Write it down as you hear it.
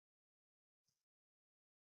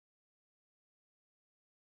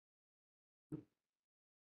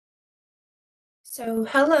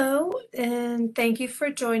Hello, and thank you for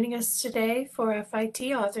joining us today for FIT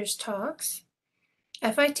Authors Talks.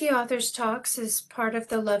 FIT Authors Talks is part of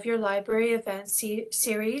the Love Your Library event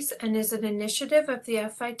series and is an initiative of the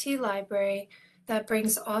FIT Library that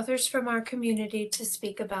brings authors from our community to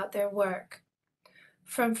speak about their work.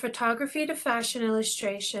 From photography to fashion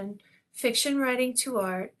illustration, fiction writing to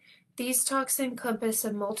art, these talks encompass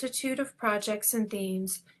a multitude of projects and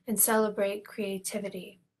themes and celebrate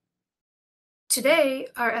creativity. Today,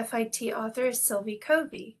 our FIT author is Sylvie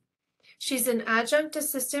Covey. She's an adjunct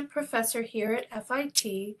assistant professor here at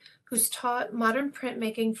FIT who's taught modern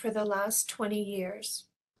printmaking for the last 20 years.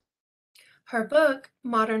 Her book,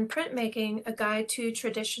 Modern Printmaking, A Guide to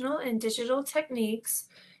Traditional and Digital Techniques,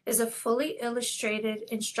 is a fully illustrated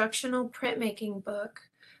instructional printmaking book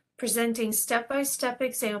presenting step-by-step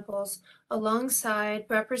examples alongside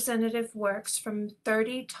representative works from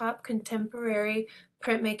 30 top contemporary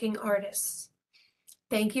printmaking artists.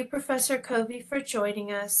 Thank you, Professor Covey, for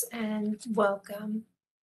joining us, and welcome.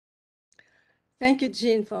 Thank you,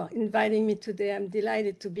 Jean, for inviting me today. I'm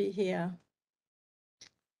delighted to be here.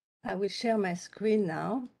 I will share my screen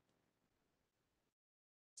now.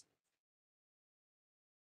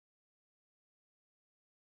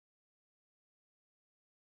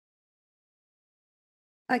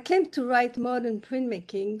 I came to write Modern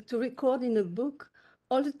Printmaking to record in a book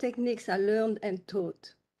all the techniques I learned and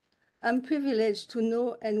taught. I'm privileged to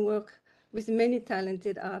know and work with many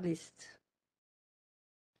talented artists.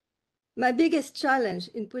 My biggest challenge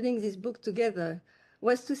in putting this book together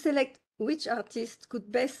was to select which artist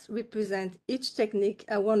could best represent each technique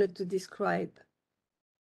I wanted to describe.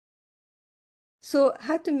 So I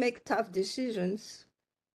had to make tough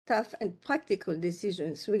and practical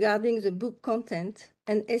decisions regarding the book content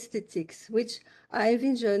and aesthetics, which I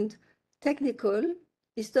envisioned technical,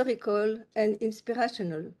 historical, and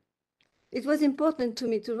inspirational. It was important to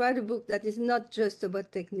me to write a book that is not just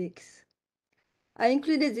about techniques. I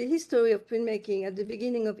included the history of printmaking at the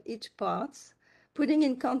beginning of each part, putting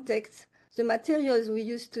in context the materials we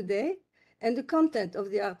use today and the content of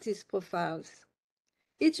the artist's profiles.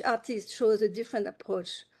 Each artist shows a different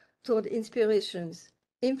approach toward inspirations,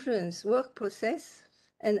 influence, work process,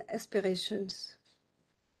 and aspirations.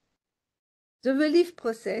 The relief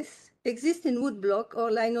process exists in woodblock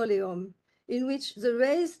or linoleum, in which the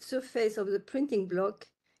raised surface of the printing block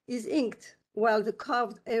is inked, while the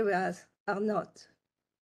carved areas are not.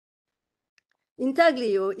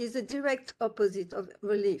 Intaglio is the direct opposite of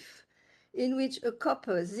relief, in which a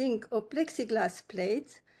copper, zinc, or plexiglass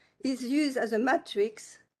plate is used as a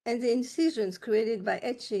matrix, and the incisions created by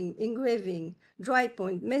etching, engraving, dry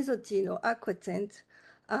point, mezzotint, or aquatint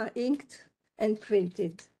are inked and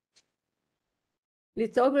printed.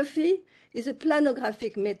 Lithography is a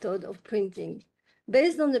planographic method of printing,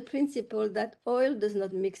 based on the principle that oil does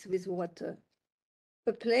not mix with water.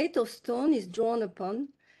 A plate or stone is drawn upon,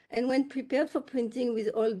 and when prepared for printing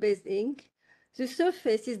with oil-based ink, the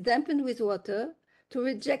surface is dampened with water to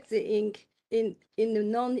reject the ink in the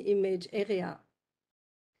non-image area.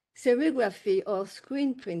 Serigraphy or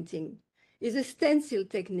screen printing is a stencil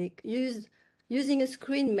technique using a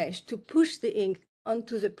screen mesh to push the ink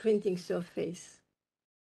onto the printing surface.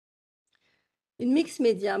 In mixed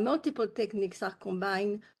media, multiple techniques are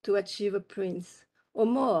combined to achieve a print, or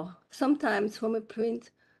more. Sometimes from a print,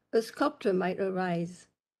 a sculpture might arise.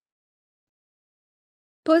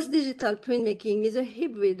 Post-digital printmaking is a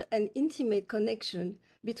hybrid and intimate connection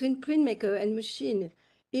between printmaker and machine,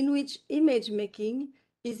 in which image making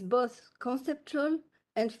is both conceptual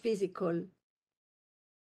and physical.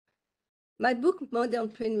 My book, Modern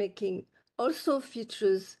Printmaking, also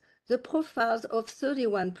features the profiles of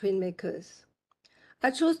 31 printmakers. I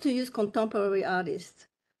chose to use contemporary artists,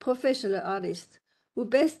 professional artists, who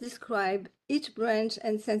best describe each branch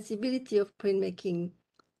and sensibility of printmaking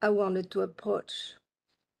I wanted to approach.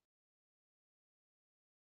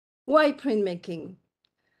 Why printmaking?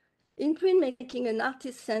 In printmaking, an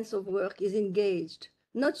artist's sense of work is engaged,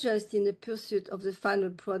 not just in the pursuit of the final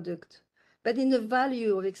product, but in the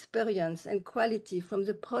value of experience and quality from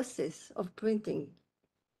the process of printing.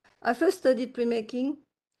 I first studied printmaking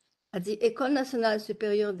at the École Nationale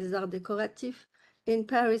Supérieure des Arts Décoratifs in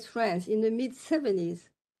Paris, France, in the mid-70s.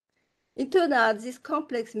 It turned out this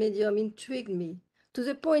complex medium intrigued me, to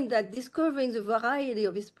the point that discovering the variety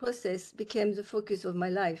of its process became the focus of my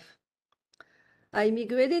life. I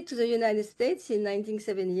immigrated to the United States in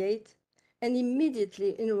 1978 and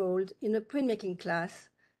immediately enrolled in a printmaking class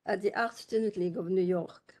at the Art Student League of New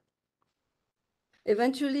York.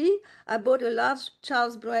 Eventually, I bought a large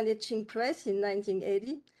Charles Brand etching press in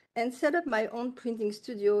 1980 and set up my own printing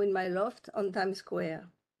studio in my loft on Times Square.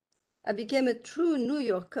 I became a true New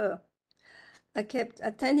Yorker. I kept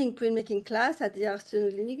attending printmaking class at the Art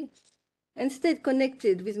Student League and stayed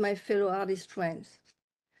connected with my fellow artist friends.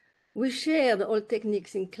 We shared all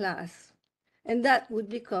techniques in class, and that would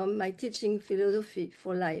become my teaching philosophy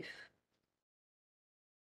for life.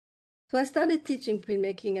 So I started teaching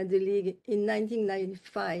printmaking at the League in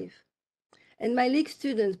 1995, and my League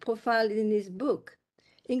students profiled in this book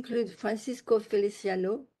include Francisco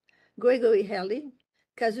Feliciano, Gregory Hurley,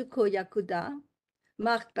 Kazuko Yakuda,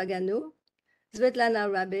 Mark Pagano, Svetlana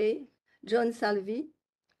Rabe, John Salvi,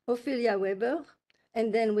 Ophelia Weber,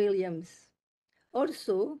 and Dan Williams.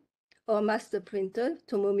 Also, our master printer,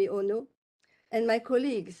 Tomomi Ono, and my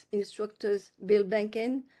colleagues, instructors Bill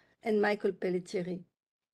Benken and Michael Pelletieri.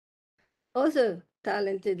 Other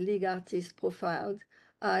talented League artists profiled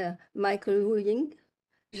are Michael Wu Ying,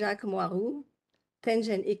 Jacques Moirou,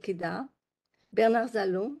 Tengen Ikeda, Bernard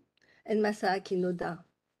Zalon, and Masaaki Noda.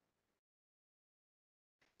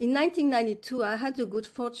 In 1992, I had the good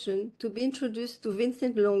fortune to be introduced to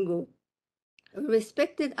Vincent Longo, a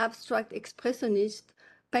respected abstract expressionist,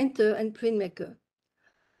 painter, and printmaker.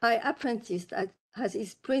 I apprenticed as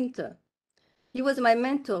his printer. He was my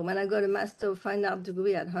mentor when I got a Master of Fine Art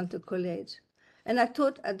degree at Hunter College, and I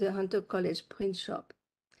taught at the Hunter College print shop.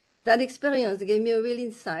 That experience gave me a real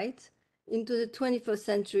insight into the 21st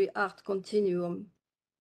century art continuum.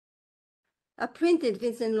 I printed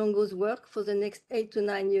Vincent Longo's work for the next 8 to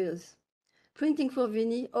 9 years. Printing for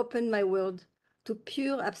Vinny opened my world to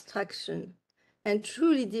pure abstraction and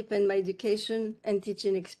truly deepened my education and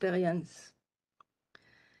teaching experience.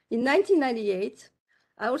 In 1998,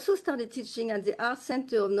 I also started teaching at the Art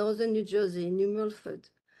Center of Northern New Jersey in New Milford,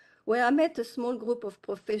 where I met a small group of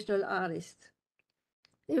professional artists.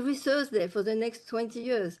 Every Thursday for the next 20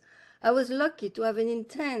 years, I was lucky to have an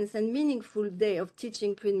intense and meaningful day of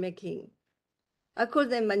teaching printmaking. I call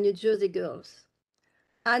them my New Jersey girls.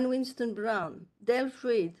 Anne Winston Brown, Dale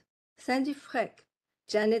Freed, Sandy Freck,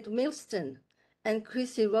 Janet Milston, and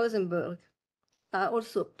Chrissy Rosenberg are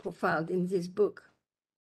also profiled in this book.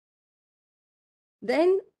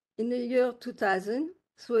 Then, in the year 2000,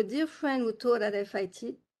 through a dear friend who taught at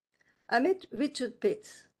FIT, I met Richard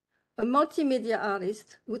Pitts, a multimedia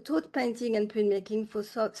artist who taught painting and printmaking for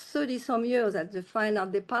 30-some years at the Fine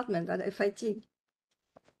Art Department at FIT.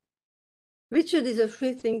 Richard is a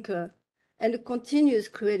free thinker and a continuous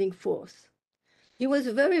creating force. He was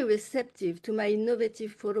very receptive to my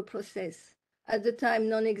innovative photo process, at the time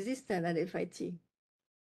non-existent at FIT.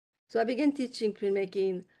 So I began teaching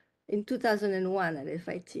printmaking in 2001 at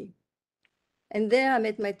FIT. And there I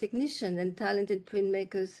met my technician and talented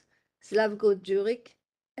printmakers, Slavko Juric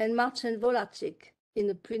and Marcin Volacek, in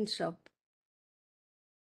a print shop.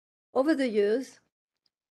 Over the years,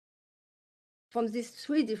 from these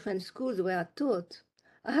 3 different schools where I taught,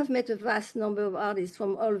 I have met a vast number of artists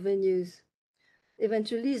from all venues.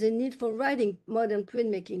 Eventually, the need for writing modern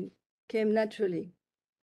printmaking came naturally.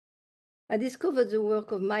 I discovered the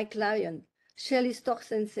work of Mike Lyon, Shelley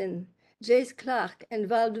Storstensen, Jace Clark, and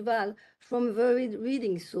Val Duval from varied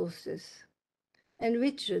reading sources. And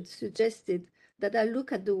Richard suggested that I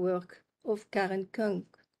look at the work of Karen Kunk.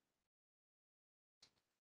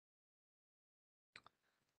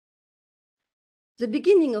 The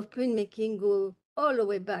beginning of printmaking goes all the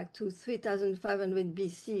way back to 3500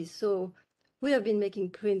 BC, so we have been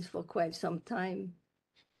making prints for quite some time.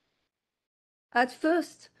 At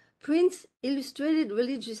first, prints illustrated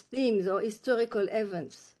religious themes or historical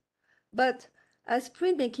events. But as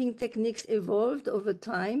printmaking techniques evolved over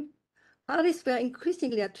time, artists were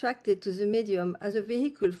increasingly attracted to the medium as a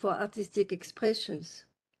vehicle for artistic expressions.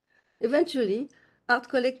 Eventually, art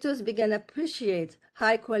collectors began to appreciate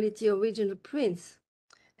high-quality original prints,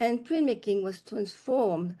 and printmaking was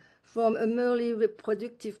transformed from a merely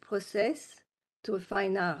reproductive process to a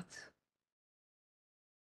fine art.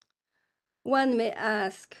 One may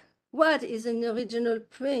ask, what is an original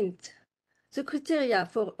print? The criteria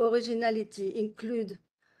for originality include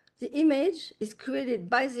the image is created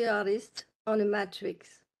by the artist on a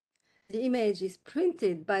matrix. The image is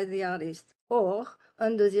printed by the artist or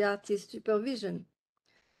under the artist's supervision.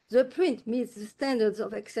 The print meets the standards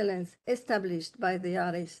of excellence established by the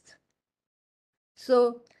artist.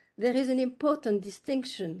 So there is an important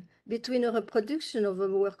distinction between a reproduction of a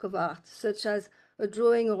work of art, such as a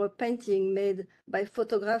drawing or a painting made by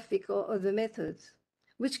photographic or other methods,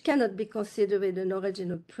 which cannot be considered an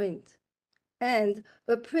original print, and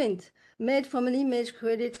a print made from an image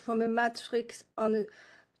created from a matrix a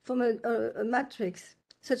matrix,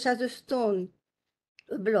 such as a stone,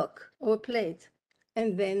 a block, or a plate,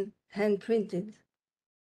 and then hand printed.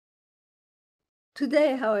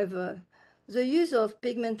 Today, however, the use of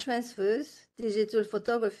pigment transfers, digital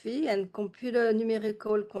photography, and computer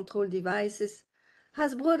numerical control devices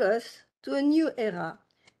has brought us to a new era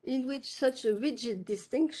in which such a rigid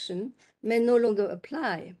distinction may no longer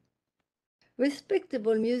apply.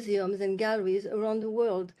 Respectable museums and galleries around the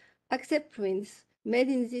world accept prints made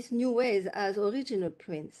in these new ways as original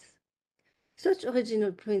prints. Such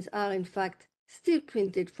original prints are, in fact, still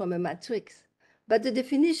printed from a matrix, but the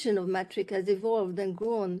definition of matrix has evolved and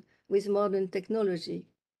grown with modern technology.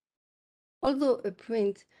 Although a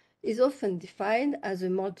print is often defined as a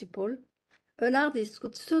multiple, an artist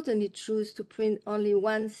could certainly choose to print only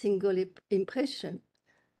one single impression.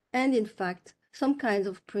 And in fact, some kinds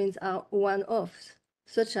of prints are one-offs,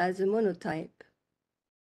 such as a monotype.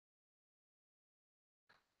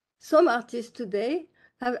 Some artists today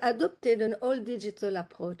have adopted an all-digital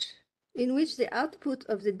approach, in which the output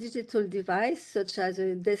of the digital device, such as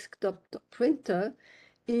a desktop printer,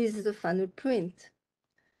 is the final print.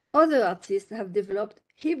 Other artists have developed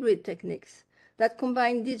hybrid techniques that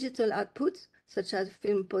combine digital outputs, such as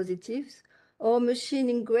film positives, or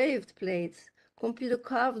machine-engraved plates,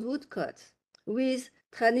 computer-carved woodcuts, with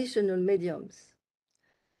traditional mediums.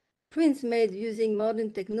 Prints made using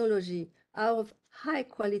modern technology are of high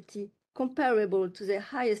quality, comparable to the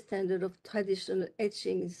highest standard of traditional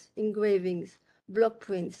etchings, engravings, block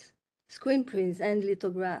prints, screen prints, and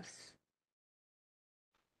lithographs.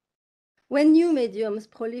 When new mediums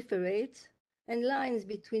proliferate and lines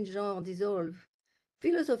between genres dissolve,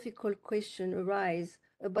 philosophical questions arise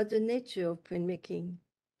about the nature of printmaking.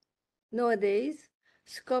 Nowadays,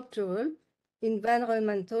 sculptural,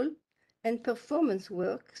 environmental, and performance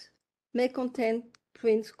works may contain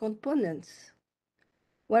print components.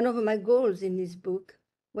 One of my goals in this book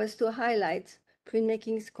was to highlight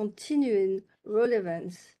printmaking's continuing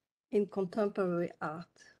relevance in contemporary art.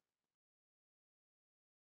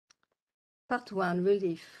 Part 1,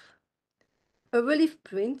 Relief. A relief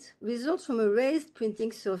print results from a raised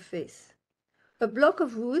printing surface. A block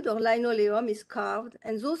of wood or linoleum is carved,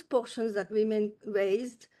 and those portions that remain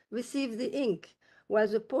raised receive the ink, while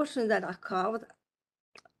the portions that are carved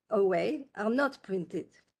away are not printed.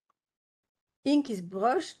 Ink is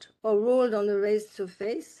brushed or rolled on the raised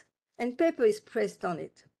surface, and paper is pressed on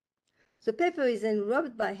it. The paper is then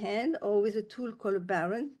rubbed by hand or with a tool called a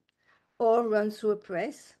baron, or run through a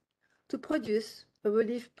press to produce a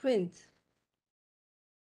relief print.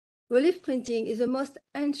 Relief printing is the most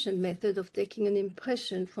ancient method of taking an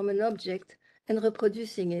impression from an object and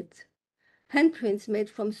reproducing it. Handprints made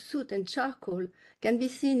from soot and charcoal can be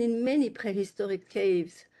seen in many prehistoric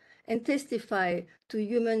caves and testify to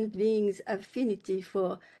human beings' affinity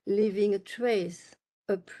for leaving a trace,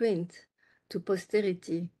 a print, to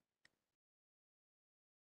posterity.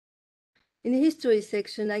 In the history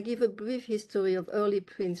section, I give a brief history of early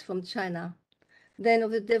prints from China, then of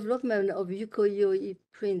the development of ukiyo-e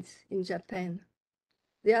prints in Japan.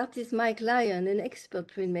 The artist Mike Lyon, an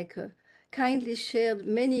expert printmaker, kindly shared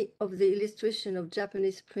many of the illustrations of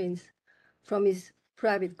Japanese prints from his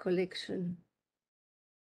private collection.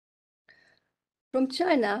 From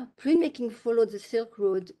China, printmaking followed the Silk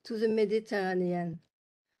Road to the Mediterranean.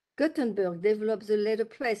 Gutenberg developed the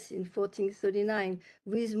letterpress in 1439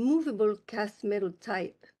 with movable cast metal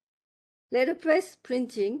type. Letterpress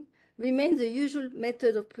printing remained the usual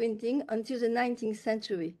method of printing until the 19th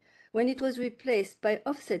century, when it was replaced by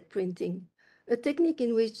offset printing, a technique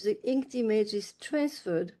in which the inked image is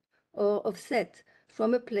transferred or offset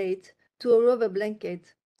from a plate to a rubber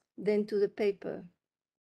blanket, then to the paper.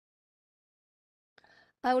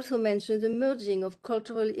 I also mentioned the merging of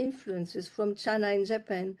cultural influences from China and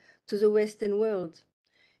Japan to the Western world.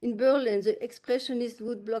 In Berlin, the expressionist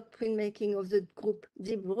woodblock printmaking of the group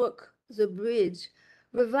Die Brücke, the bridge,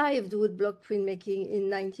 revived woodblock printmaking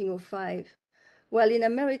in 1905, while in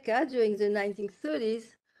America, during the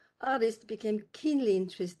 1930s, artists became keenly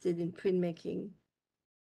interested in printmaking.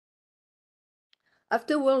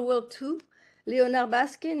 After World War II, Leonard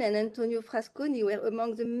Baskin and Antonio Frasconi were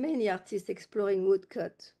among the many artists exploring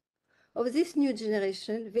woodcut. Of this new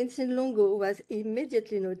generation, Vincent Longo was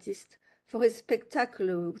immediately noticed for his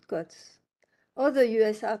spectacular woodcuts. Other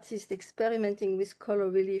US artists experimenting with color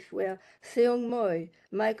relief were Seong Moy,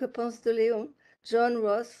 Michael Ponce de Leon, John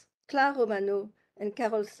Ross, Claire Romano, and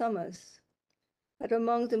Carol Summers. But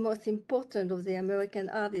among the most important of the American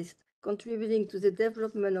artists contributing to the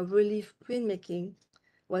development of relief printmaking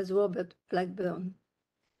was Robert Blackburn.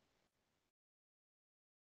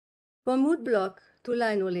 From woodblock to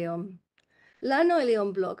linoleum.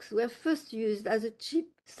 Linoleum blocks were first used as a cheap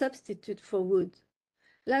substitute for wood.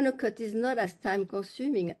 Linocut is not as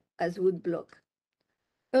time-consuming as woodblock.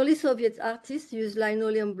 Early Soviet artists used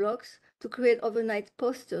linoleum blocks to create overnight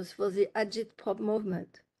posters for the Agitprop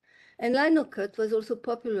movement. And lino cut was also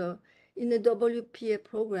popular in the WPA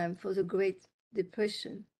program for the Great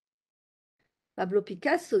Depression. Pablo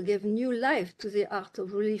Picasso gave new life to the art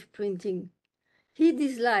of relief printing. He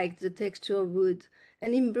disliked the texture of wood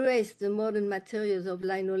and embraced the modern materials of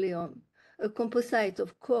linoleum, a composite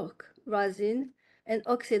of cork, resin, and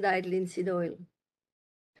oxidized linseed oil.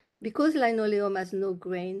 Because linoleum has no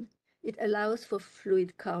grain, it allows for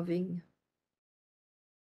fluid carving.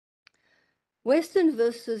 Western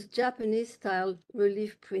versus Japanese style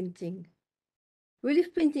relief printing.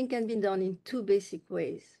 Relief printing can be done in two basic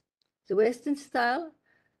ways. The Western style,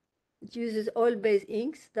 it uses oil-based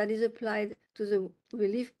inks that is applied to the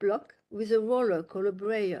relief block with a roller called a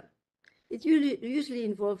brayer. It usually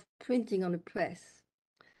involves printing on a press.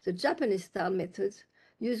 The Japanese style methods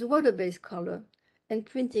use water-based color, and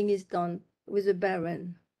printing is done with a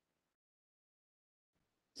baren.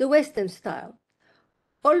 The Western style.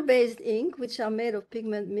 Oil-based ink, which are made of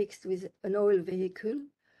pigment mixed with an oil vehicle,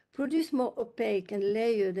 produce more opaque and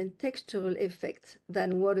layered and textural effects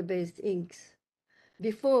than water-based inks.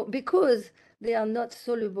 Because they are not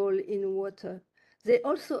soluble in water, they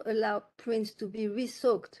also allow prints to be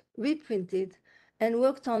re-soaked, reprinted, and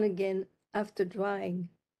worked on again after drying.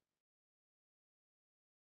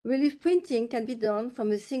 Relief printing can be done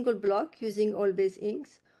from a single block using oil-based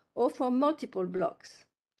inks or from multiple blocks.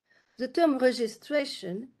 The term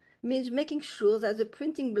registration means making sure that the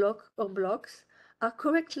printing block or blocks are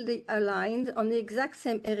correctly aligned on the exact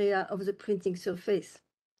same area of the printing surface.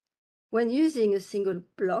 When using a single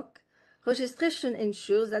block, registration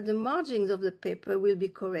ensures that the margins of the paper will be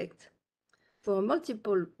correct. For a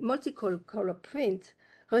multicolor print,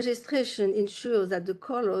 registration ensures that the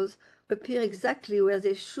colors appear exactly where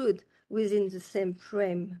they should within the same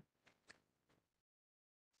frame.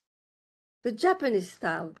 The Japanese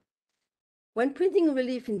style. When printing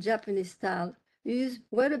relief in Japanese style, you use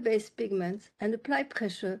water-based pigments and apply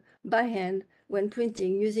pressure by hand when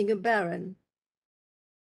printing using a baren.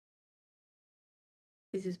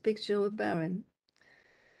 This is a picture of a baren.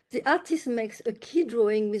 The artist makes a key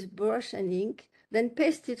drawing with brush and ink, then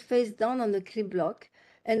pastes it face down on the clip block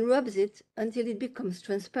and rubs it until it becomes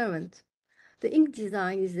transparent. The ink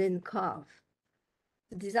design is then carved.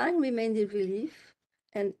 The design remains in relief,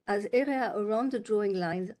 and as area around the drawing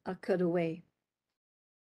lines are cut away.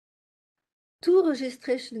 Two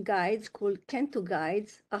registration guides called kento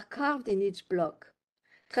guides are carved in each block.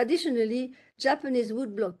 Traditionally, Japanese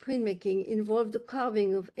woodblock printmaking involved the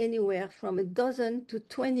carving of anywhere from a dozen to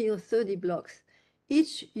 20 or 30 blocks,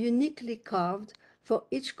 each uniquely carved for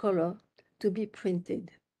each color to be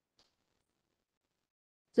printed.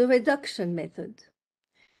 The reduction method.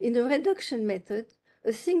 In the reduction method,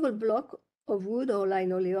 a single block of wood or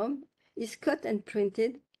linoleum is cut and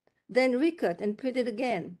printed, then recut and printed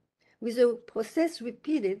again, with the process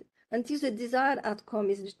repeated until the desired outcome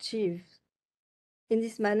is achieved. In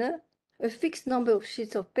this manner, a fixed number of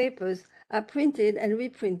sheets of papers are printed and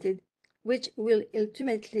reprinted, which will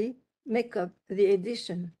ultimately make up the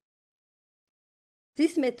edition.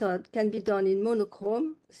 This method can be done in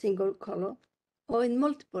monochrome, single color, or in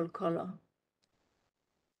multiple color.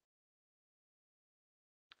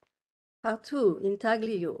 Part 2,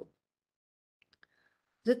 intaglio.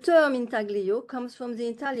 The term intaglio comes from the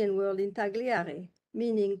Italian word intagliare,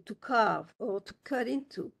 meaning to carve or to cut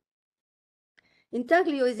into.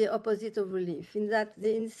 Intaglio is the opposite of relief, in that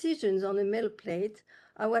the incisions on a metal plate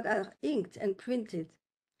are what are inked and printed.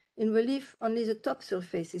 In relief, only the top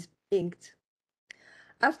surface is inked.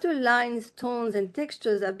 After lines, tones, and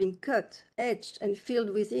textures have been cut, etched, and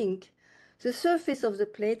filled with ink, the surface of the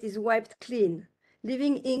plate is wiped clean,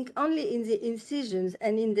 leaving ink only in the incisions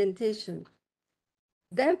and indentation.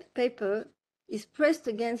 Damp paper is pressed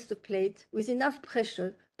against the plate with enough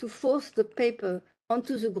pressure to force the paper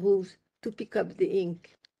onto the grooves to pick up the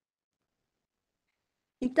ink.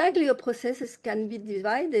 Intaglio processes can be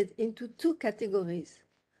divided into two categories: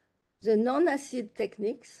 the non-acid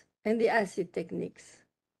techniques and the acid techniques.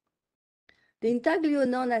 The intaglio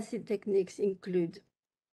non-acid techniques include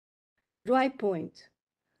dry point.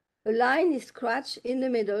 A line is scratched in the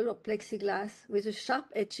middle of plexiglass with a sharp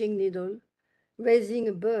etching needle, raising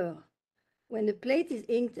a burr. When the plate is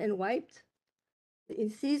inked and wiped, the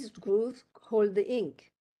incised grooves hold the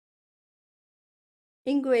ink.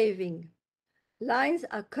 Engraving. Lines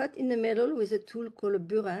are cut in the middle with a tool called a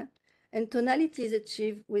burin, and tonality is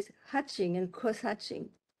achieved with hatching and cross-hatching.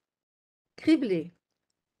 Criblé.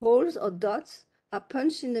 Holes or dots are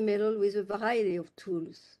punched in the middle with a variety of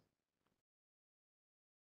tools.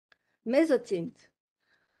 Mezzotint.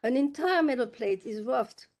 An entire metal plate is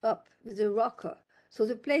roughed up with a rocker, so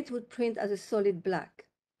the plate would print as a solid black.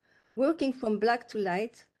 Working from black to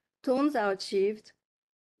light, tones are achieved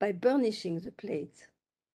by burnishing the plate.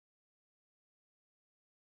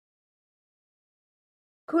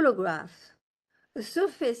 Colograph. A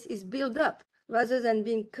surface is built up rather than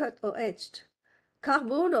being cut or etched.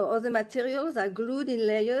 Cardboard or other materials are glued in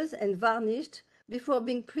layers and varnished before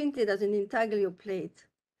being printed as an intaglio plate.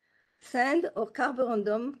 Sand or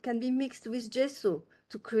carborundum can be mixed with gesso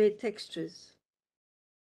to create textures.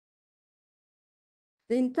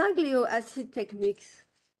 The intaglio acid techniques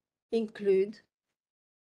include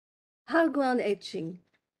hard ground etching.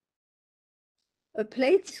 A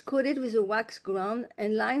plate is coated with a wax ground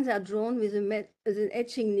and lines are drawn with an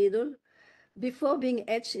etching needle before being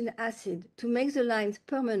etched in acid to make the lines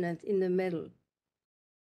permanent in the metal.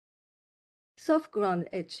 Soft ground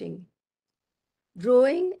etching.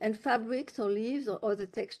 Drawing and fabrics or leaves or other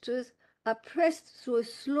textures are pressed through a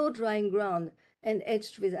slow drying ground and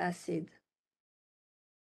etched with acid.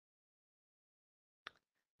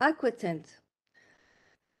 Aquatint.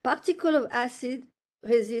 Particles of acid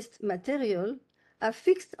resist material are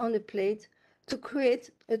fixed on a plate to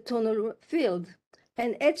create a tonal field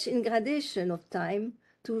and etched in gradation of time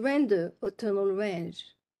to render a tonal range.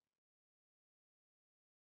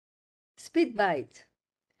 Spit bite.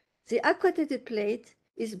 The aquatinted plate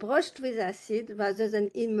is brushed with acid rather than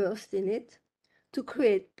immersed in it to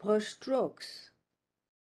create brush strokes.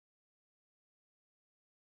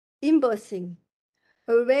 Embossing.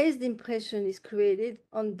 A raised impression is created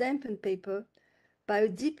on dampened paper by a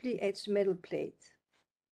deeply etched metal plate.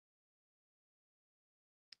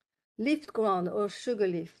 Lift ground or sugar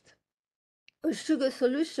lift. A sugar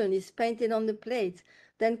solution is painted on the plate,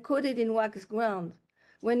 then coated in wax ground.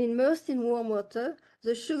 When immersed in warm water,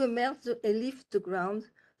 the sugar melts and lifts the ground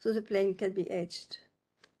so the plate can be etched.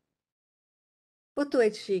 Photo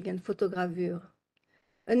etching and photogravure.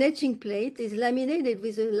 An etching plate is laminated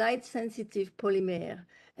with a light-sensitive polymer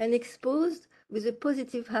and exposed with a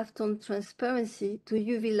positive halftone transparency to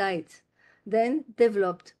UV light, then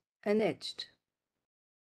developed and etched.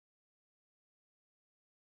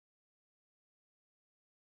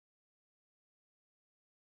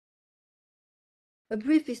 A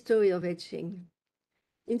brief history of etching.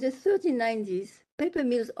 In the 1390s, paper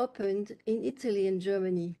mills opened in Italy and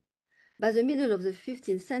Germany. By the middle of the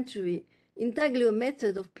 15th century, intaglio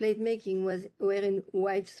method of plate making were in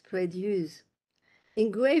widespread use.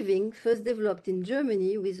 Engraving first developed in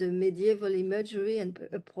Germany with a medieval imagery and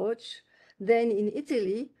approach, then in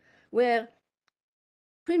Italy, where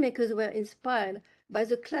printmakers were inspired by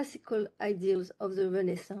the classical ideals of the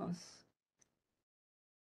Renaissance.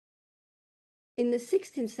 In the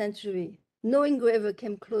 16th century, no engraver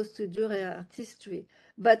came close to Dürer artistry,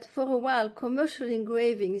 but for a while commercial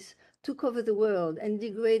engravings took over the world and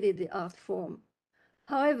degraded the art form.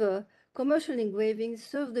 However, commercial engravings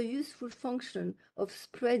served the useful function of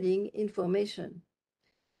spreading information.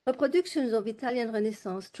 Reproductions of Italian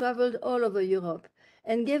Renaissance traveled all over Europe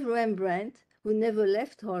and gave Rembrandt, who never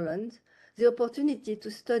left Holland, the opportunity to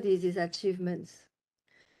study these achievements.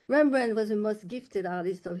 Rembrandt was the most gifted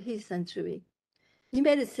artist of his century. He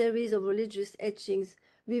made a series of religious etchings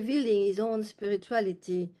revealing his own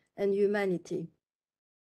spirituality and humanity.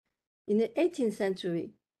 In the 18th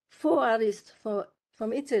century, 4 artists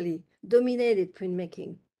from Italy dominated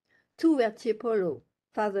printmaking. 2 were Tiepolo,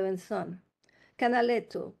 father and son,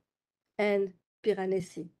 Canaletto, and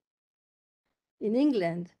Piranesi. In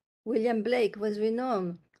England, William Blake was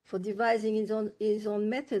renowned for devising his own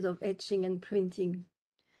method of etching and printing.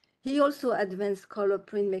 He also advanced color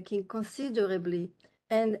printmaking considerably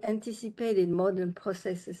and anticipated modern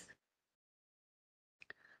processes.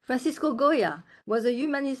 Francisco Goya was a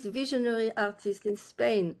humanist visionary artist in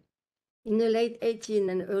Spain in the late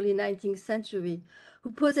 18th and early 19th century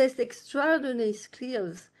who possessed extraordinary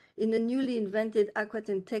skills in the newly invented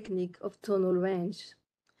aquatint technique of tonal range.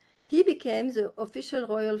 He became the official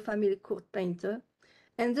royal family court painter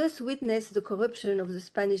and thus witnessed the corruption of the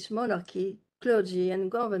Spanish monarchy, clergy,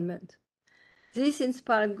 and government. This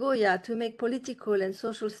inspired Goya to make political and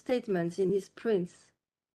social statements in his prints.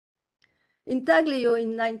 Intaglio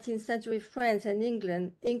in 19th century France and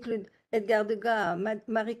England include Edgar Degas,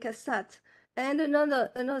 Marie Cassatt, and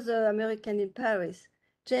another American in Paris,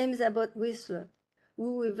 James Abbott Whistler,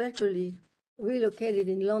 who eventually relocated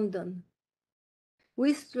in London.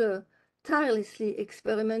 Whistler tirelessly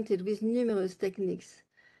experimented with numerous techniques,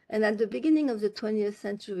 and at the beginning of the 20th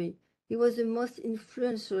century, he was the most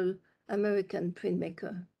influential American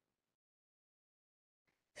printmaker.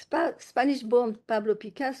 Spanish-born Pablo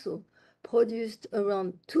Picasso produced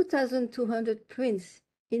around 2,200 prints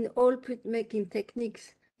in all printmaking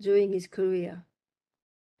techniques during his career.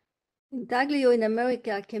 Intaglio in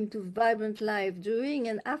America came to vibrant life during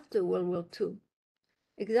and after World War II.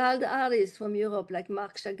 Exiled artists from Europe like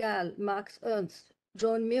Marc Chagall, Max Ernst,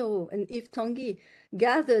 John Miro, and Yves Tanguy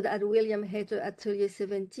gathered at William Hayter Atelier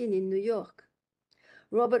 17 in New York.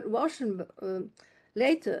 Robert Rauschenberg,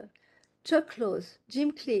 later, Chuck Close,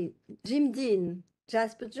 Jim Clee, Jim Dean,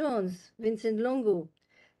 Jasper Jones, Vincent Longo,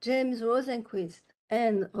 James Rosenquist,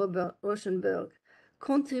 and Robert Rauschenberg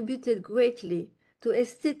contributed greatly to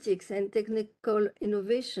aesthetics and technical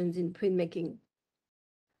innovations in printmaking.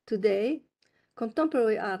 Today,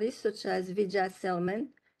 contemporary artists such as Vijay Selman,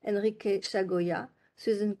 Enrique Chagoya,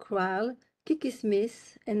 Susan Crowell, Kiki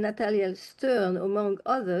Smith, and Natalia Stern, among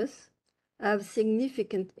others, have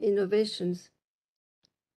significant innovations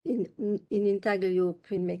in intaglio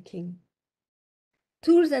printmaking.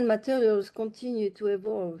 Tools and materials continue to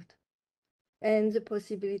evolve, and the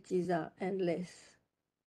possibilities are endless.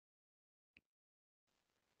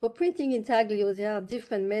 For printing intaglio, there are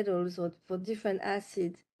different metals for different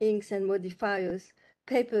acids, inks and modifiers,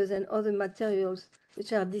 papers and other materials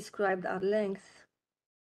which are described at length.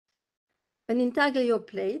 An intaglio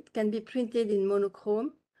plate can be printed in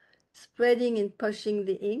monochrome, spreading and pushing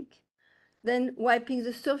the ink, then wiping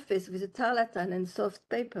the surface with a tarlatan and soft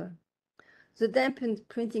paper. The dampened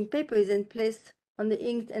printing paper is then placed on the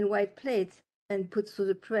inked and white plate and put through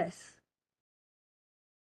the press.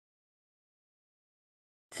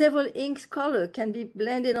 Several inks color can be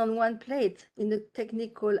blended on one plate in the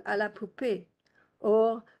technique called à la poupée,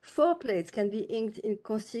 or 4 plates can be inked in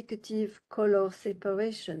consecutive color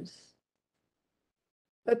separations.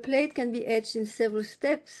 A plate can be etched in several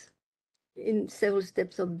steps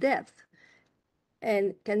of depth,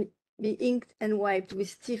 and can be inked and wiped with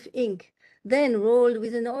stiff ink, then rolled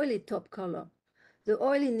with an oily top color. The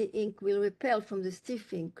oil in the ink will repel from the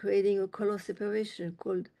stiff ink, creating a color separation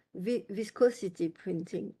called viscosity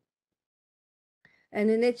printing. And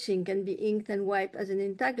an etching can be inked and wiped as an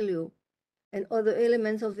intaglio, and other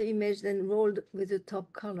elements of the image then rolled with the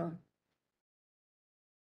top color.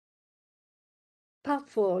 Part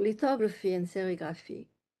 4, lithography and serigraphy.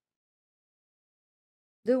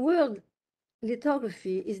 The word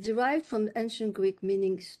lithography is derived from ancient Greek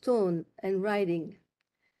meaning stone and writing.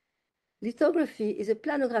 Lithography is a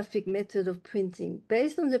planographic method of printing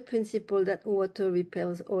based on the principle that water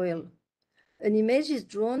repels oil. An image is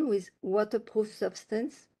drawn with waterproof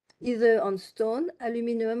substance, either on stone,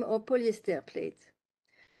 aluminum, or polyester plate.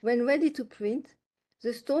 When ready to print,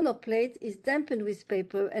 the stone or plate is dampened with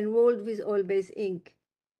paper and rolled with oil-based ink.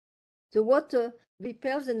 The water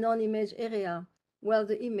repels the non-image area, while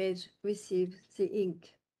the image receives the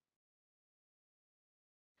ink.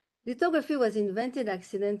 Lithography was invented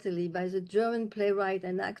accidentally by the German playwright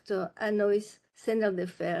and actor Alois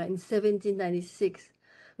Sendeldefer in 1796,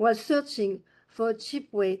 while searching for a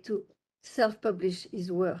cheap way to self-publish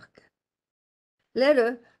his work.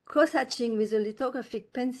 Later, cross-hatching with a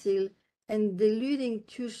lithographic pencil and diluting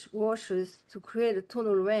tuche washes to create a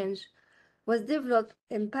tonal range was developed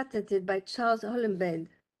and patented by Charles Holmandel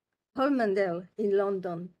in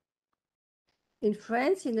London. In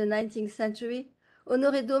France, in the 19th century,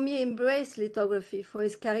 Honoré Daumier embraced lithography for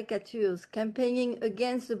his caricatures, campaigning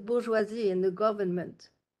against the bourgeoisie and the government.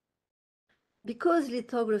 Because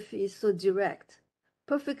lithography is so direct,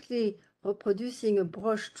 perfectly reproducing a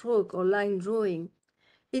brush stroke or line drawing,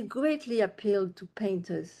 it greatly appealed to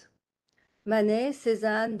painters. Manet,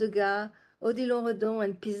 Cézanne, Degas, Odilon Redon,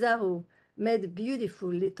 and Pissarro made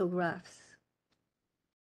beautiful lithographs.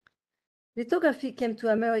 Lithography came to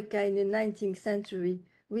America in the 19th century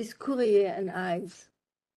with Courier and Ives.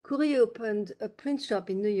 Courier opened a print shop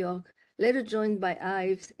in New York, later joined by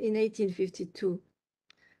Ives in 1852.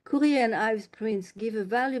 Courier and Ives prints give a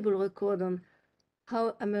valuable record on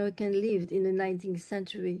how Americans lived in the 19th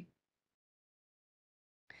century.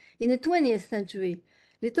 In the 20th century,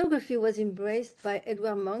 lithography was embraced by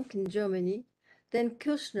Edvard Munch in Germany, then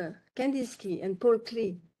Kirchner, Kandinsky, and Paul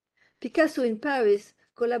Klee. Picasso in Paris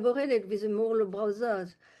collaborated with the Moore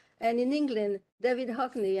brothers, and in England, David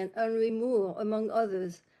Hockney and Henry Moore, among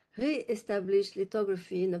others, re-established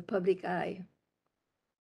lithography in the public eye.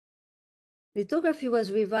 Lithography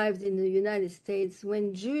was revived in the United States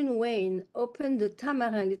when June Wayne opened the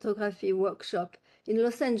Tamarin Lithography Workshop in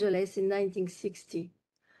Los Angeles in 1960.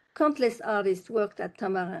 Countless artists worked at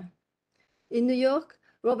Tamarin. In New York,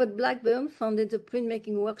 Robert Blackburn founded a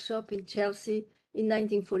printmaking workshop in Chelsea in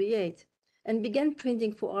 1948 and began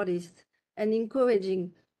printing for artists and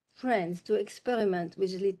encouraging friends to experiment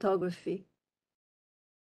with lithography.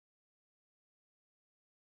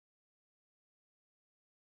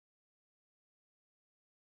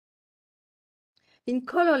 In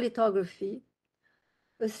color lithography,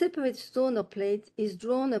 a separate stone or plate is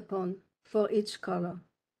drawn upon for each color.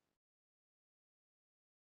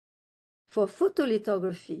 For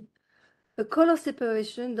photolithography, a color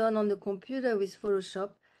separation done on the computer with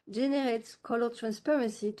Photoshop generates color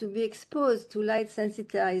transparency to be exposed to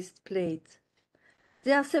light-sensitized plates.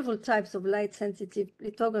 There are several types of light-sensitive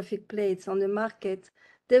lithographic plates on the market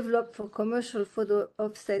developed for commercial photo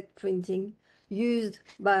offset printing used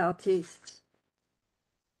by artists.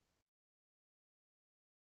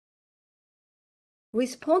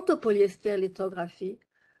 With pronto-polyester lithography,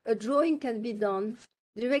 a drawing can be done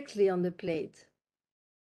directly on the plate.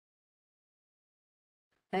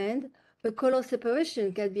 And a color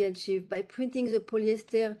separation can be achieved by printing the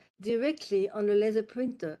polyester directly on a laser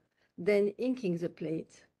printer, then inking the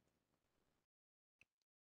plate.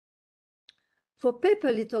 For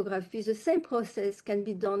paper lithography, the same process can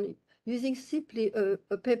be done using simply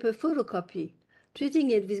a paper photocopy,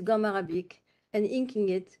 treating it with gum arabic and inking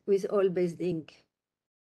it with oil-based ink.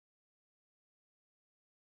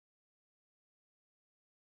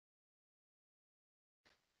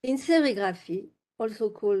 In serigraphy, also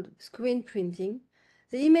called screen printing,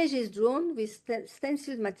 the image is drawn with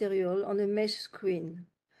stenciled material on a mesh screen.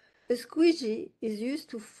 A squeegee is used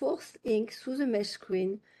to force ink through the mesh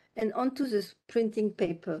screen and onto the printing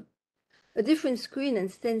paper. A different screen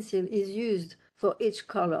and stencil is used for each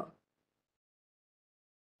color.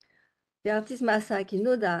 The artist Masaaki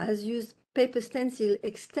Noda has used paper stencil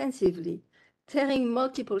extensively, tearing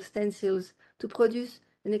multiple stencils to produce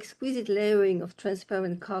an exquisite layering of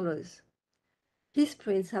transparent colors. His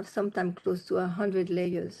prints have sometimes close to 100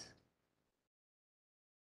 layers.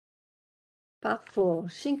 Part 4,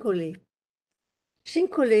 Shinkole.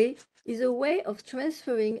 Shinkole is a way of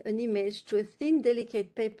transferring an image to a thin,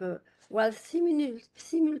 delicate paper while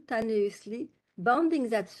simultaneously bounding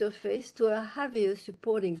that surface to a heavier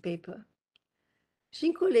supporting paper.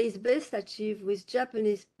 Shinkole is best achieved with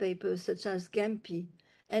Japanese papers such as Gampi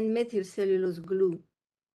and methyl cellulose glue.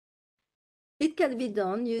 It can be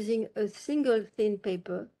done using a single thin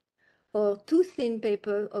paper or two thin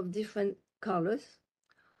paper of different colors,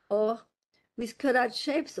 or with cut-out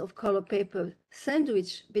shapes of color paper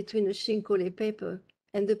sandwiched between a Shinkole paper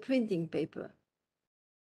and the printing paper.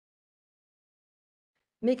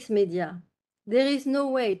 Mixed media. There is no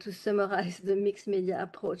way to summarize the mixed media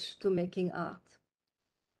approach to making art.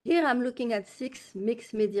 Here I'm looking at 6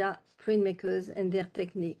 mixed media printmakers and their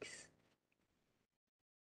techniques.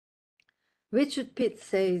 Richard Pitt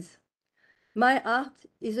says, "My art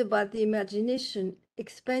is about the imagination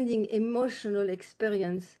expanding emotional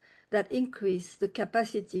experience that increase the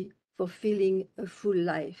capacity for feeling a full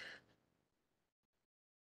life."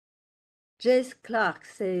 Jace Clark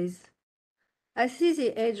says, "I see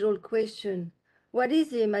the age-old question, what is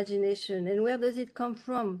the imagination and where does it come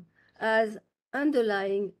from, as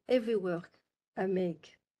underlying every work I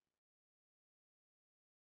make."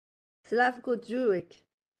 Slavko Jurek,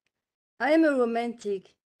 "I am a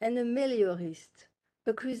romantic and a meliorist,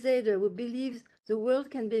 a crusader who believes the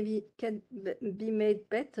world can be made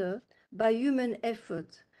better by human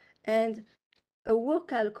effort, and a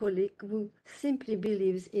work alcoholic who simply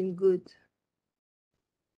believes in good."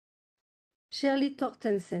 Shirley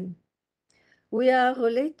Tortensen, "We are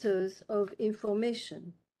relators of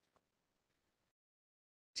information."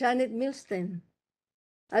 Janet Milstein,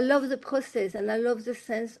 "I love the process and I love the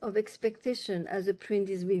sense of expectation as a print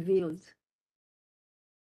is revealed."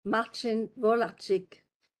 Marcin Wolarczyk,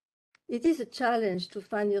 "It is a challenge to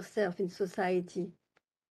find yourself in society,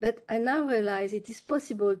 but I now realize it is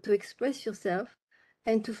possible to express yourself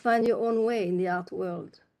and to find your own way in the art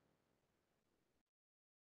world."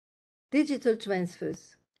 Digital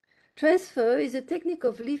transfers. Transfer is a technique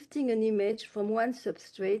of lifting an image from one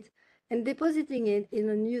substrate and depositing it in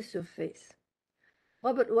a new surface.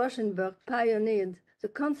 Robert Rauschenberg pioneered the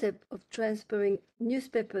concept of transferring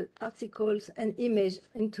newspaper articles and images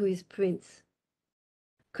into his prints.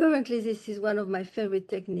 Currently, this is one of my favorite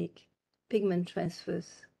techniques, pigment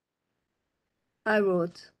transfers. I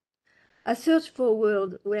wrote, "I search for a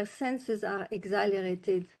world where senses are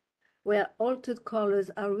exhilarated, where altered colors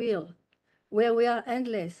are real, where we are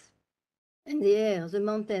endless, and the air, the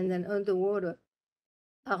mountains, and underwater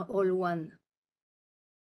are all one."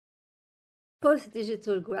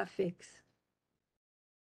 Post-digital graphics.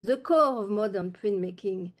 The core of modern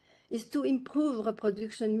printmaking is to improve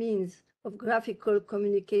reproduction means of graphical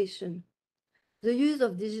communication. The use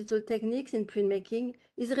of digital techniques in printmaking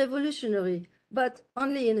is revolutionary, but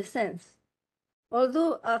only in a sense.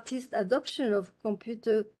 Although artists' adoption of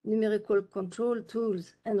computer numerical control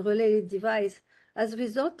tools and related devices has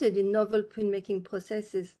resulted in novel printmaking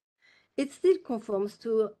processes, it still conforms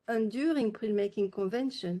to enduring printmaking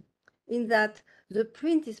convention in that the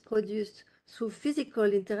print is produced through physical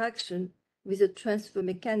interaction with a transfer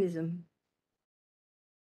mechanism.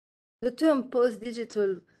 The term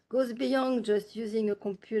post-digital goes beyond just using a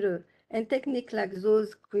computer, and techniques like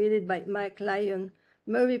those created by Mike Lyon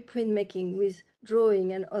marry printmaking with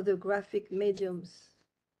drawing and other graphic mediums.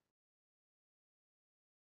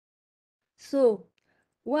 So,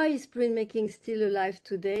 why is printmaking still alive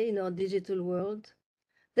today in our digital world?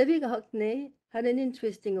 David Hockney had an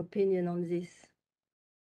interesting opinion on this.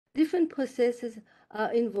 Different processes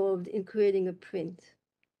are involved in creating a print.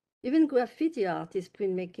 Even graffiti art is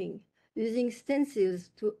printmaking, using stencils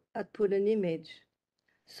to output an image.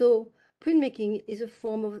 So printmaking is a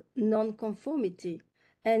form of non-conformity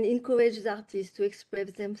and encourages artists to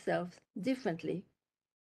express themselves differently.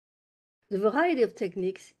 The variety of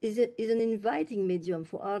techniques is an inviting medium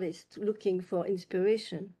for artists looking for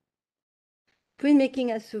inspiration. Printmaking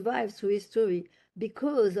has survived through history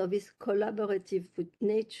because of its collaborative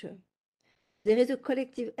nature. There is a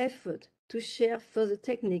collective effort to share further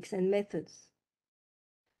techniques and methods.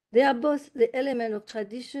 They are both the element of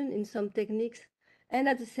tradition in some techniques and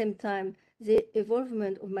at the same time the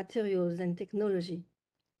evolvement of materials and technology.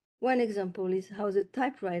 One example is how the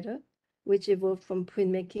typewriter, which evolved from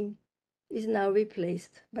printmaking, is now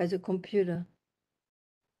replaced by the computer.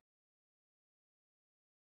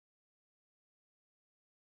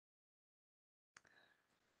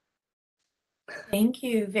 Thank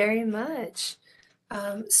you very much.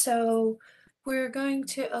 So we're going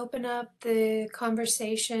to open up the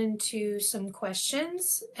conversation to some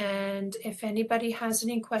questions. And if anybody has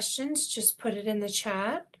any questions, just put it in the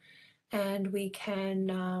chat and we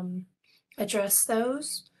can address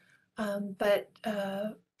those. But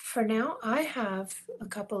for now, I have a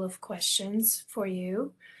couple of questions for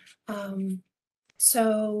you.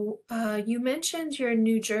 So you mentioned your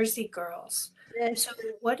New Jersey girls. Yes. So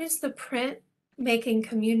what is the print making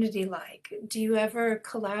community like? Do you ever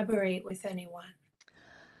collaborate with anyone?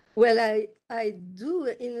 Well, I do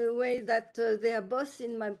in a way that they are both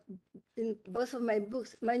in both of my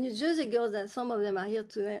books. My New Jersey girls, and some of them are here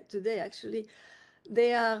today actually,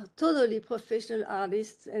 they are totally professional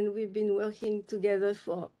artists, and we've been working together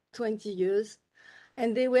for 20 years.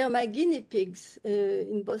 And they were my guinea pigs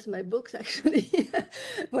in both my books, actually.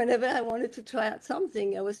 Whenever I wanted to try out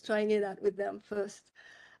something, I was trying it out with them first.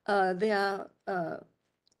 They are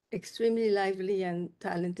extremely lively and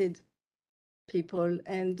talented people.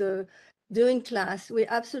 And during class, we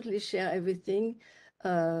absolutely share everything.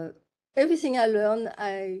 Everything I learn,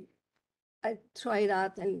 I try it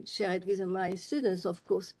out and share it with my students, of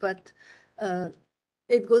course, but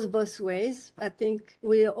it goes both ways. I think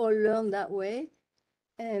we all learn that way,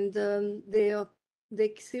 and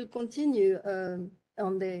they still continue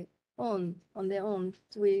on their own.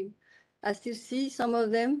 I still see some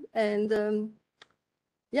of them, and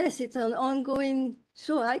yes, it's an ongoing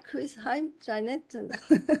show. Hi, Chris. Hi, Janet.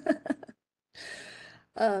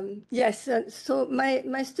 Yes, so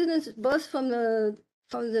my students, both from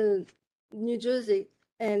the New Jersey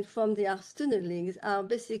and from the Art Student Leagues, are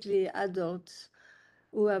basically adults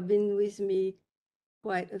who have been with me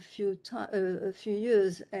quite a few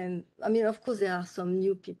years. And I mean, of course, there are some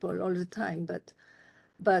new people all the time,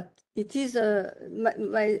 but it is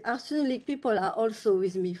my Art Student League people are also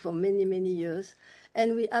with me for many years,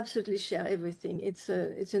 and we absolutely share everything. It's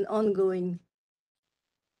an ongoing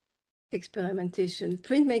experimentation.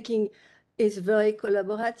 Printmaking is very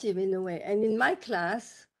collaborative in a way. And in my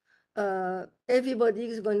class, everybody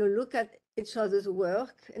is going to look at each other's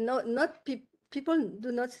work. People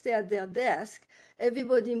do not stay at their desk.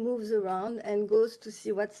 Everybody moves around and goes to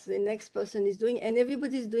see what the next person is doing. And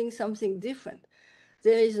everybody is doing something different.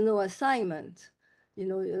 There is no assignment. You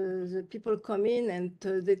know, the people come in and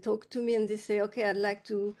they talk to me and they say, okay, I'd like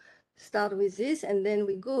to start with this, and then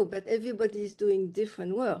we go. But everybody is doing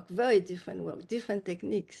different work, very different work, different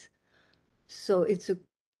techniques. So it's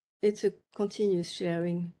a continuous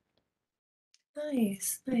sharing.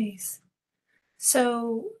 Nice.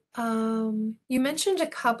 So you mentioned a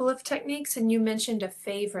couple of techniques and you mentioned a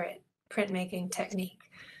favorite printmaking technique.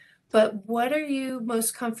 But what are you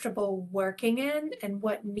most comfortable working in and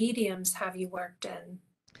what mediums have you worked in?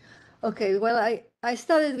 Okay, well, I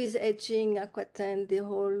started with etching, aquatint, the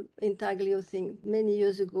whole intaglio thing many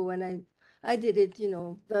years ago when I did it, you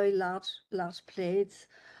know, very large plates.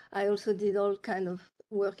 I also did all kind of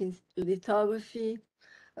work in lithography.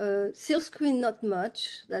 Silkscreen, not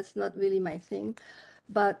much. That's not really my thing.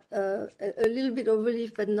 But a little bit of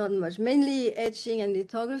relief, but not much. Mainly etching and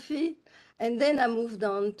lithography. And then I moved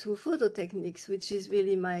on to photo techniques, which is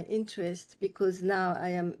really my interest, because now I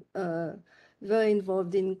am very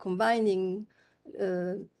involved in combining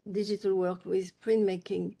digital work with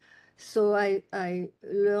printmaking. So I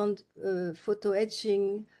learned photo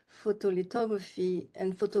etching, photo lithography,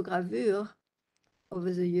 and photogravure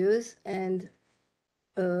over the years. And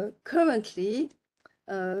currently,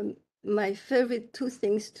 my favorite two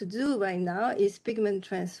things to do right now is pigment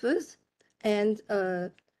transfers and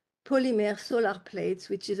polymer solar plates,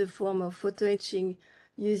 which is a form of photo etching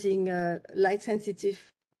using light-sensitive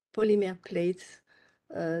polymer plates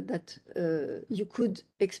that you could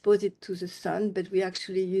expose it to the sun, but we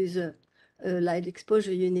actually use a light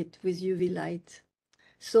exposure unit with UV light.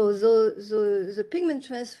 So the pigment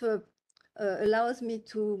transfer allows me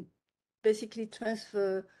to basically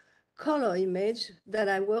transfer color image that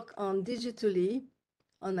I work on digitally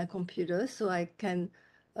on my computer, so I can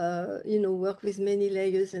work with many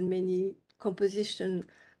layers and many composition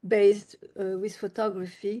based with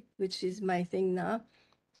photography, which is my thing now,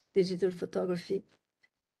 digital photography.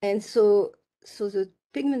 And so the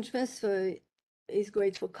pigment transfer is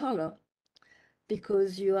great for color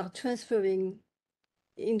because you are transferring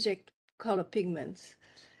inject color pigments.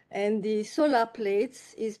 And the solar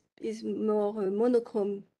plates is more a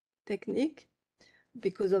monochrome technique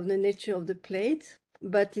because of the nature of the plate,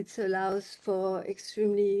 but it allows for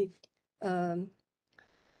extremely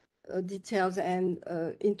details and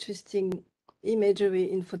interesting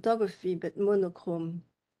imagery in photography, but monochrome.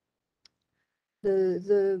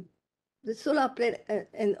 The solar plate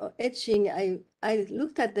and etching, I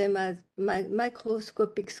looked at them as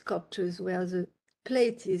microscopic sculptures where the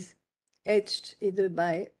plate is etched either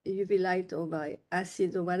by UV light or by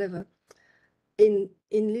acid or whatever in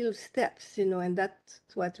little steps, and that's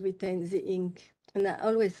what retains the ink. And I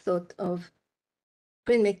always thought of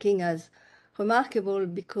printmaking as remarkable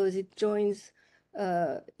because it joins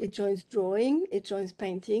drawing, it joins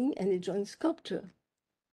painting, and it joins sculpture.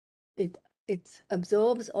 It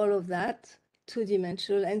absorbs all of that,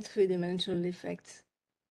 two-dimensional and three-dimensional effects,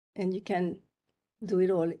 and you can do it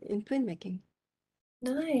all in printmaking.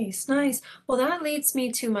 Nice, nice. Well, that leads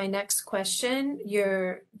me to my next question.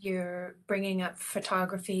 You're bringing up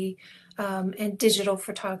photography and digital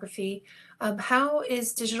photography. How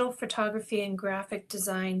is digital photography and graphic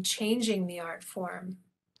design changing the art form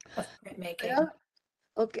of printmaking? Well,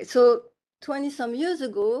 okay, so 20-some years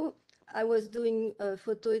ago, I was doing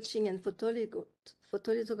photo etching and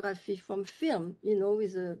photolithography from film,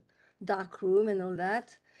 with a dark room and all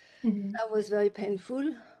that. Mhm. That was very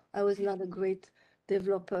painful. I was not a great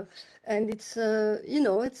developer, and it's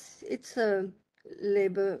it's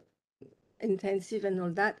labor intensive and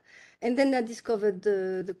all that. And then I discovered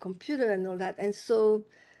the computer and all that, and so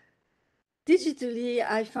digitally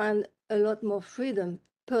I found a lot more freedom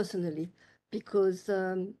personally because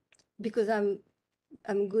I'm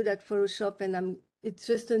good at Photoshop, and it's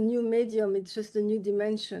just a new medium, it's just a new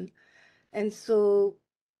dimension, and so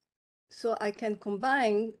I can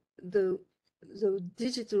combine the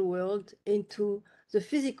digital world into the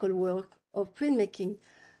physical world of printmaking.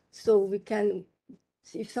 So we can,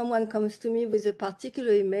 if someone comes to me with a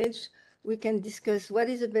particular image, we can discuss what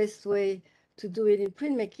is the best way to do it in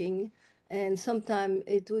printmaking. And sometimes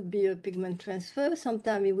it would be a pigment transfer,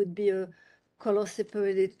 sometimes it would be a color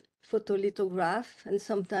separated photolithograph, and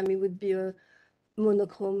sometimes it would be a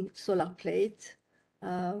monochrome solar plate.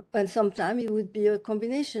 And sometimes it would be a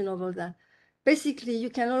combination of all that. Basically, you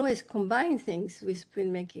can always combine things with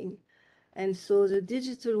printmaking. And so the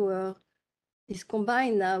digital world is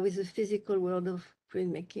combined now with the physical world of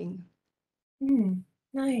printmaking.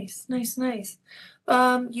 Nice, nice, nice.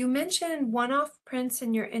 You mentioned one-off prints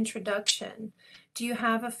in your introduction. Do you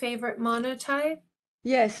have a favorite monotype?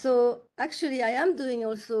 Yes, so actually I am doing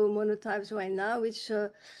also monotypes right now, which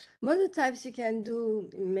monotypes you can do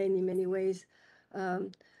in many, many ways.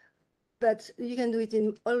 But you can do it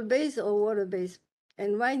in oil-based or water-based.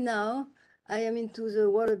 And right now, I am into the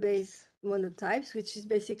water-based monotypes, which is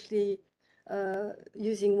basically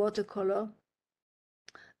using watercolor.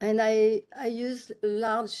 And I use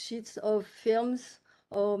large sheets of films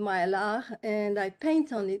or mylar, and I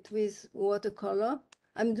paint on it with watercolor.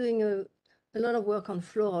 I'm doing a lot of work on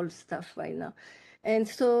floral stuff right now. And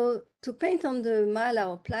so to paint on the mylar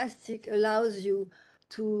or plastic allows you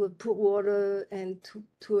to put water and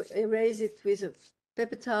to erase it with a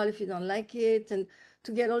paper towel if you don't like it, and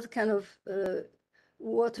to get all kind of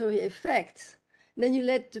watery effects. Then you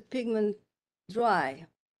let the pigment dry.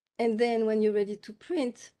 And then when you're ready to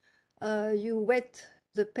print, you wet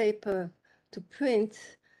the paper to print,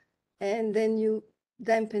 and then you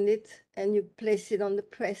dampen it and you place it on the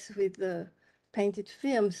press with the painted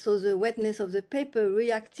film, so the wetness of the paper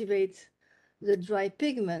reactivates the dry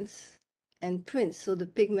pigments and prints, so the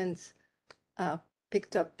pigments are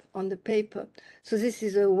picked up on the paper. So this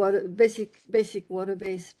is a basic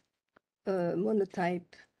water-based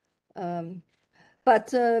monotype.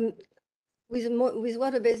 But with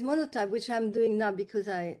water-based monotype, which I'm doing now because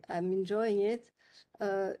I'm enjoying it,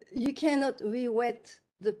 you cannot re-wet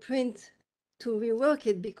the print to rework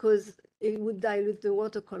it because it would dilute the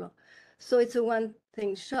watercolor. So it's a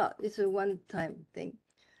one-thing shot. It's a one-time thing.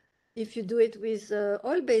 If you do it with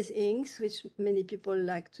oil-based inks, which many people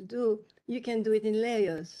like to do, you can do it in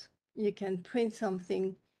layers. You can print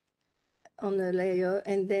something on a layer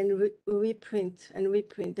and then reprint, and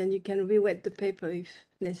you can re-wet the paper if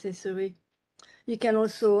necessary. You can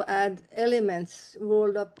also add elements,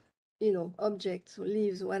 rolled up, objects, or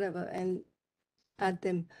leaves, whatever, and add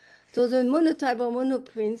them. So the monotype or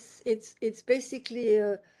monoprints, it's basically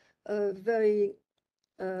a very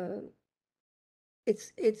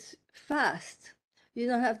it's fast. You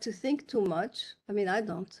don't have to think too much. I mean, I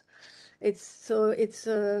don't. It's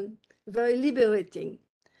very liberating,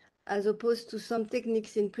 as opposed to some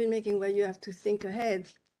techniques in printmaking where you have to think ahead.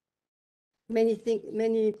 Many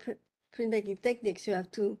printmaking techniques, you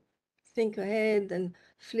have to think ahead and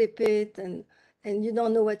flip it, and you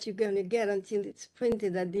don't know what you're going to get until it's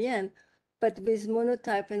printed at the end. But with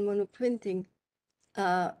monotype and monoprinting,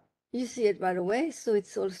 you see it right away, so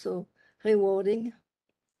it's also rewarding.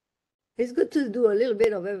 It's good to do a little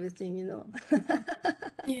bit of everything,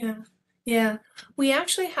 Yeah. Yeah. We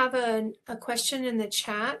actually have a question in the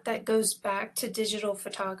chat that goes back to digital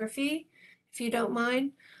photography, if you don't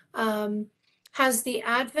mind. Has the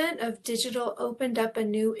advent of digital opened up a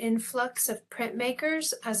new influx of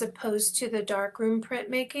printmakers as opposed to the darkroom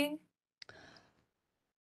printmaking?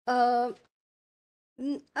 I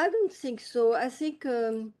don't think so. I think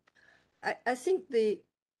I think the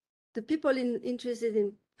people interested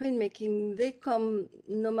in printmaking, they come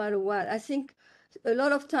no matter what. I think a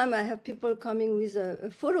lot of time I have people coming with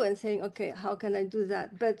a photo and saying, okay, how can I do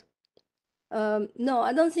that? But no,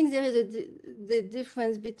 I don't think there is the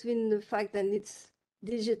difference between the fact that it's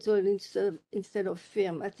digital instead of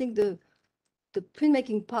film. I think the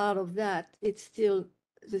printmaking part of that, it's still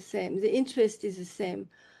the same. The interest is the same.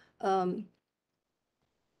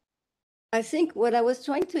 I think what I was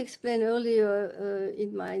trying to explain earlier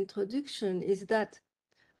in my introduction is that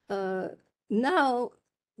now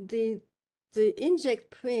the inkjet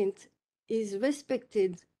print is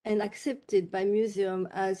respected and accepted by museum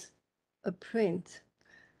as a print.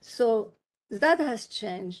 So that has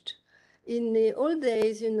changed. In the old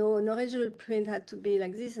days, an original print had to be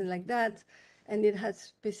like this and like that, and it has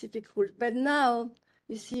specific rules. But now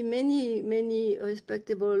you see many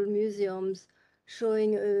respectable museums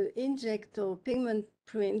showing an inkjet or pigment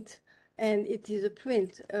print, and it is a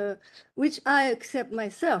print, which I accept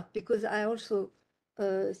myself because I also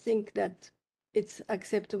think that it's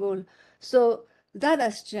acceptable. So that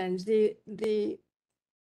has changed. The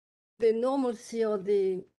normalcy or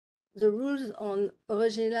the rules on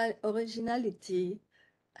originality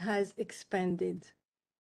has expanded.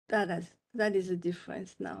 That is a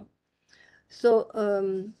difference now. So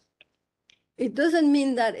it doesn't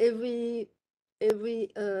mean that every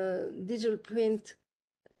digital print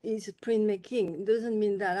is printmaking. It doesn't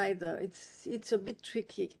mean that either. It's a bit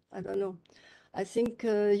tricky. I don't know. I think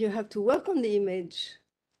you have to work on the image,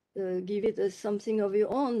 give it something of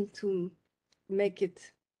your own to make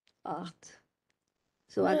it art.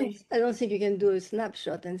 So Nice. I don't think you can do a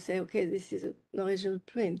snapshot and say, okay, this is an original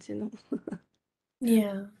print,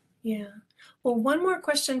 Yeah, yeah. Well, one more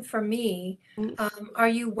question for me. Mm. Are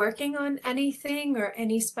you working on anything or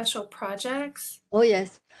any special projects? Oh,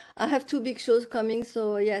 yes. I have 2 big shows coming.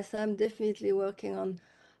 So yes, I'm definitely working on,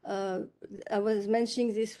 I was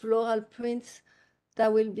mentioning these floral prints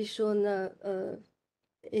that will be shown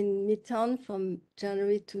in Midtown from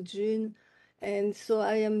January to June. And so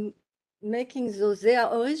I am making those. They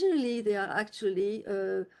are actually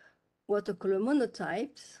watercolor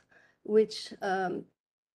monotypes, which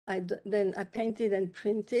then I painted and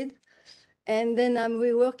printed. And then I'm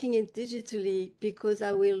reworking it digitally because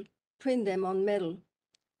I will print them on metal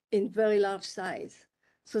in very large size.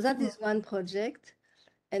 So that is one project.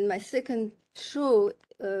 And my second show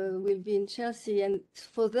will be in Chelsea. And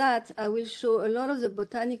for that, I will show a lot of the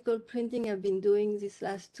botanical printing I've been doing these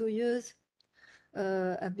last 2 years.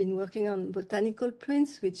 I've been working on botanical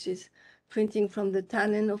prints, which is printing from the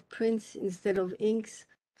tannin of prints instead of inks,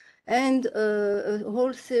 and a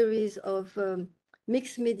whole series of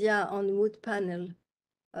mixed media on wood panel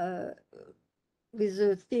with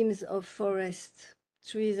the themes of forest,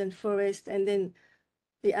 trees and forest, and then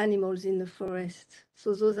the animals in the forest.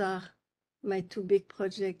 So those are my two big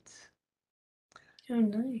projects Oh,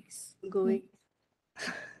 nice. going.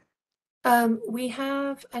 We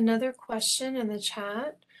have another question in the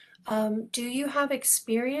chat. Do you have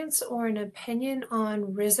experience or an opinion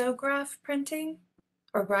on risograph printing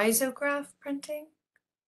or risograph printing?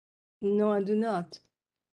 No, I do not.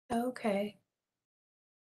 Okay.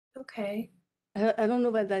 Okay. I don't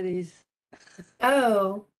know what that is.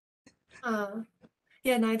 Oh,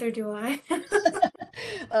 yeah, neither do I.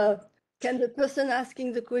 Can the person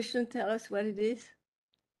asking the question tell us what it is?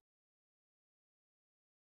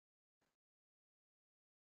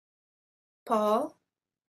 Paul,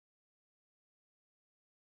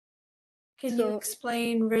 can you So,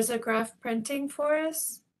 explain risograph printing for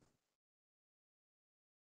us?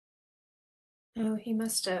 Oh, he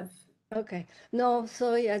must have. okay. No,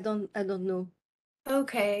 sorry, I don't know.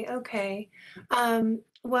 Okay, okay.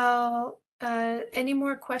 Well, any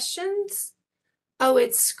more questions? Oh,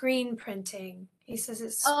 it's screen printing. He says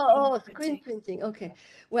it's screen Screen printing. printing. Okay.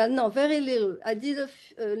 Well, no, very little. I did a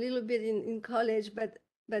little bit in college, but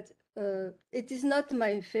it is not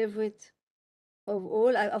my favorite of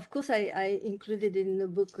all. Of course, I included it in the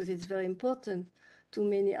book because it's very important to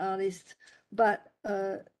many artists, but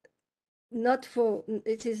not for,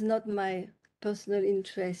 it is not my personal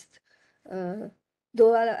interest.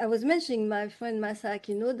 Though I was mentioning my friend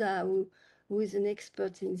Masaki Noda, who is an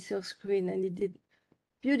expert in silk screen, and he did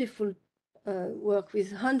beautiful work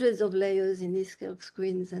with hundreds of layers in his silk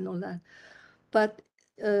screens and all that. But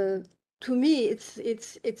to me, it's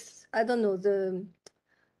I don't know, the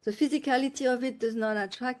physicality of it does not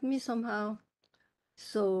attract me somehow.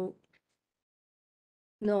 So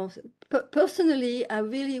no, personally, I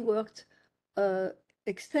really worked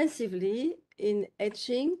extensively in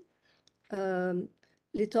etching,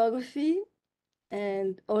 lithography,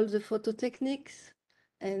 and all the photo techniques,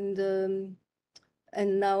 and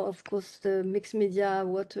now, of course, the mixed media,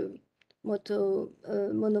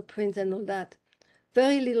 monoprint, and all that.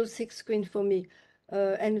 Very little silk screen for me,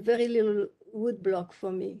 and very little wood block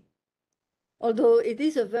for me. Although it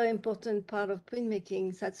is a very important part of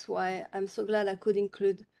printmaking, that's why I'm so glad I could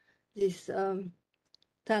include this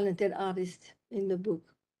talented artist in the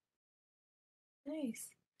book. Nice.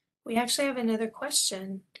 We actually have another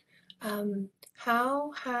question.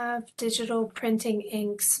 How have digital printing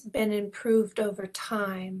inks been improved over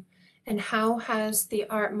time? And how has the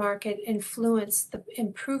art market influenced the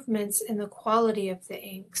improvements in the quality of the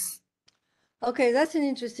inks? Okay, that's an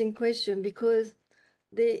interesting question because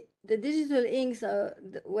the digital inks are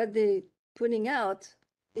what they're putting out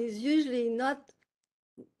is usually not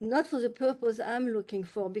for the purpose I'm looking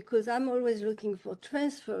for, because I'm always looking for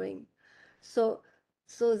transferring. So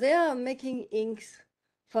they are making inks,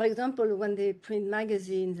 for example, when they print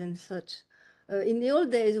magazines and such. In the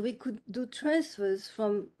old days, we could do transfers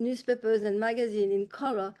from newspapers and magazine in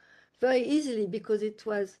color very easily because it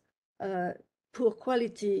was poor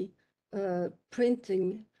quality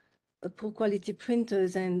printing, poor quality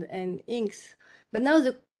printers and inks. But now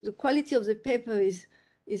the quality of the paper is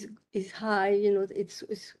high. You know, it's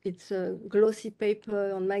a glossy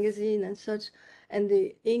paper on magazine and such, and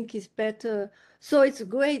the ink is better. So it's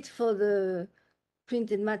great for the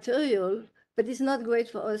printed material, but it's not great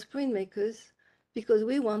for us printmakers because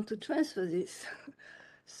we want to transfer this.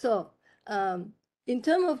 So in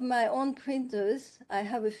terms of my own printers, I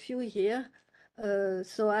have a few here.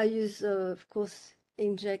 So I use, of course,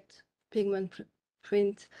 inkjet pigment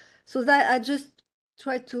print. So that I just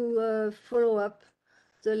try to follow up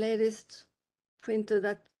the latest printer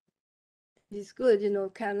that is good, you know,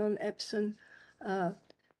 Canon, Epson.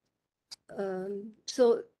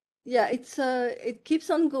 So yeah, it keeps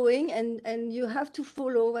on going, and you have to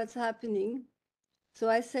follow what's happening. So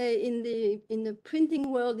I say in the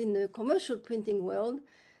printing world, in the commercial printing world,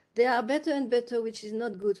 they are better and better, which is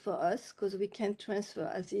not good for us because we can't transfer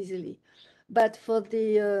as easily. But for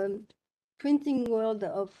the printing world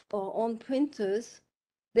of our own printers,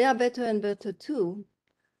 they are better and better too.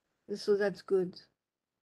 So that's good.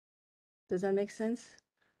 Does that make sense?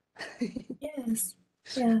 Yes,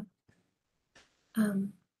 yeah.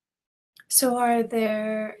 So are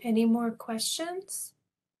there any more questions?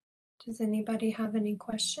 Does anybody have any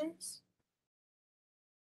questions?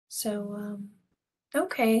 So,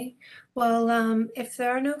 okay. Well, if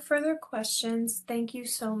there are no further questions, thank you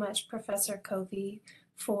so much, Professor Covey,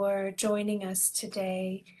 for joining us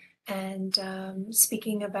today and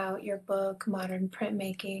speaking about your book, Modern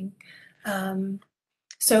Printmaking.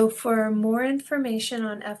 So for more information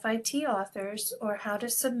on FIT authors or how to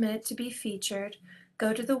submit to be featured,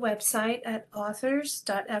 go to the website at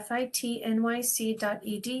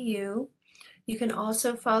authors.fitnyc.edu. You can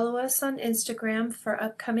also follow us on Instagram for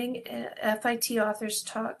upcoming FIT Authors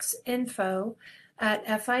Talks info at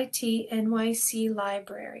FIT NYC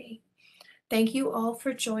Library. Thank you all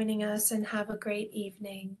for joining us and have a great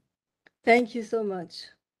evening. Thank you so much.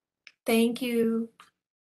 Thank you.